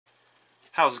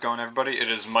How's it going, everybody? It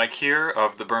is Mike here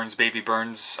of the Burns Baby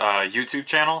Burns YouTube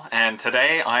channel, and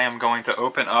today I am going to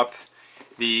open up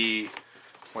the,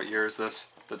 what year is this?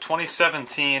 The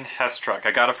 2017 Hess Truck.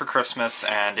 I got it for Christmas,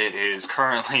 and it is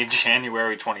currently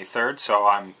January 23rd, so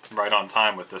I'm right on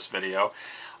time with this video.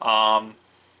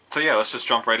 So yeah, let's just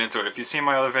jump right into it. If you've seen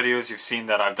my other videos, you've seen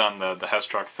that I've done the Hess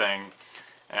Truck thing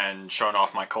and shown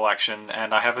off my collection,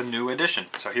 and I have a new addition,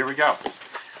 so here we go.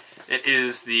 It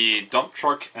is the dump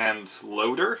truck and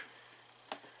loader.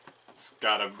 It's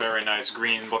got a very nice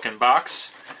green looking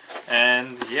box,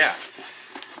 and yeah.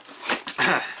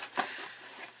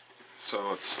 So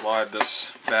let's slide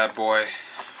this bad boy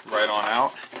right on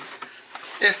out.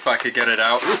 If I could get it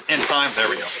out in time. There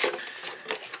we go.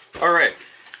 Alright,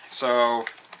 so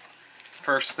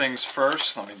first things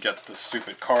first, let me get the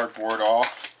stupid cardboard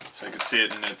off so you can see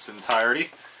it in its entirety.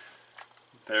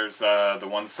 There's the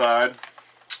one side,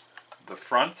 the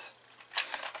front,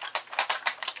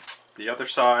 the other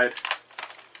side,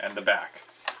 and the back.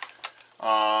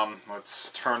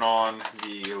 Let's turn on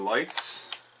the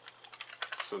lights.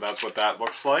 So that's what that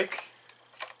looks like.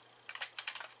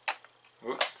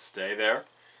 Ooh, stay there.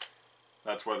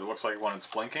 That's what it looks like when it's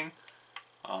blinking.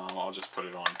 I'll just put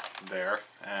it on there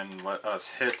and let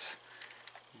us hit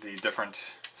the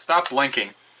different... Stop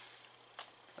blinking.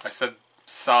 I said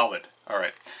solid.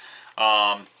 Alright.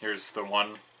 Here's the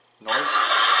one noise.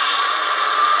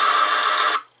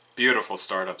 Beautiful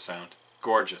startup sound.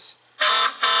 Gorgeous.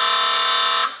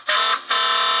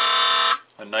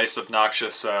 A nice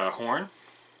obnoxious horn,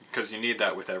 because you need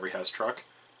that with every Hess truck.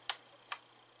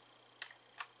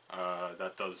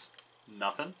 That does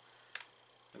nothing,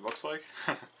 it looks like.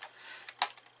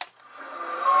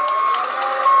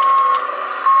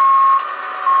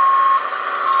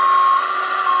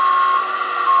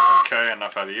 Okay,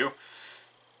 enough out of you.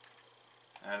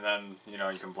 And then, you know,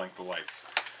 you can blink the lights.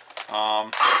 There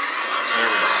we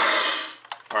go.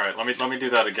 Alright, let me do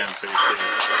that again so you see it.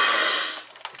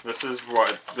 This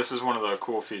is one of the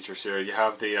cool features here. You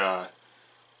have the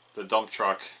dump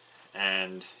truck,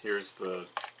 and here's the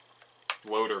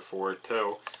loader for it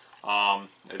too.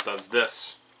 It does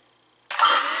this.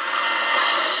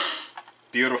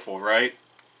 Beautiful, right?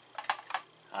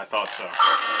 I thought so.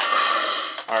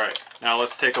 Alright, now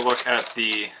let's take a look at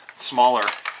the smaller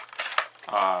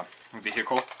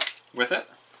vehicle with it.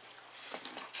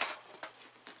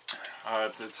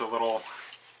 It's a little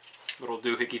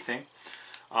doohickey thing.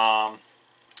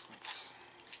 Let's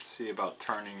see about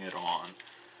turning it on.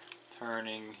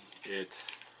 Turning it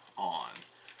on.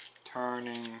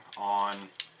 Turning on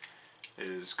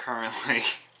is currently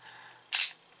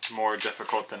more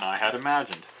difficult than I had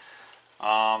imagined.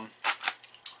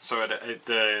 So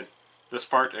this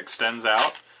part extends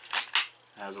out.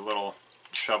 It has a little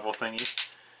shovel thingy,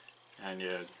 and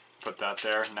you put that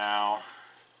there. Now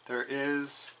there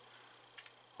is,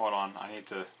 hold on, I need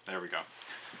to, there we go.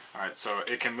 Alright, so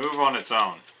it can move on its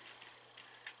own.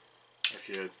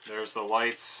 There's the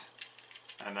lights,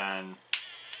 and then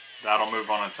that'll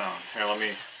move on its own. Here, let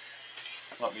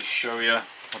me show you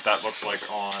what that looks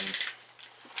like on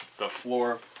the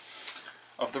floor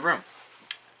of the room.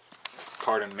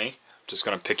 Pardon me, just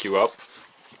gonna pick you up.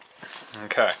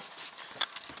 Okay,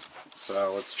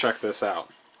 so let's check this out.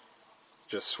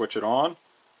 Just switch it on,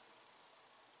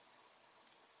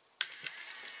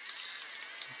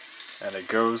 and it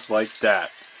goes like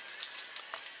that.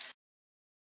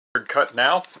 Cut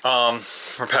now.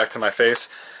 We're back to my face.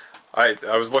 I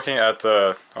was looking at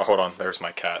the... Oh, hold on. There's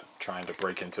my cat trying to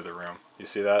break into the room. You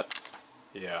see that?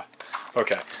 Yeah.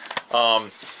 Okay. I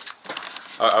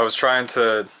was trying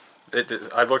to...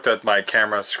 I looked at my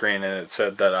camera screen and it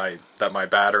said that my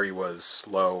battery was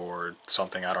low or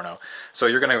something. I don't know. So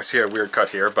you're going to see a weird cut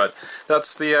here, but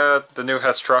that's the new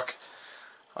Hess truck.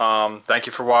 Thank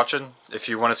you for watching. If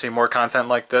you want to see more content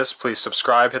like this, please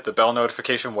subscribe, hit the bell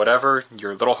notification, whatever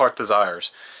your little heart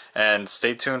desires. And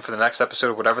stay tuned for the next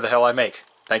episode of whatever the hell I make.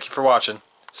 Thank you for watching.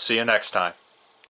 See you next time.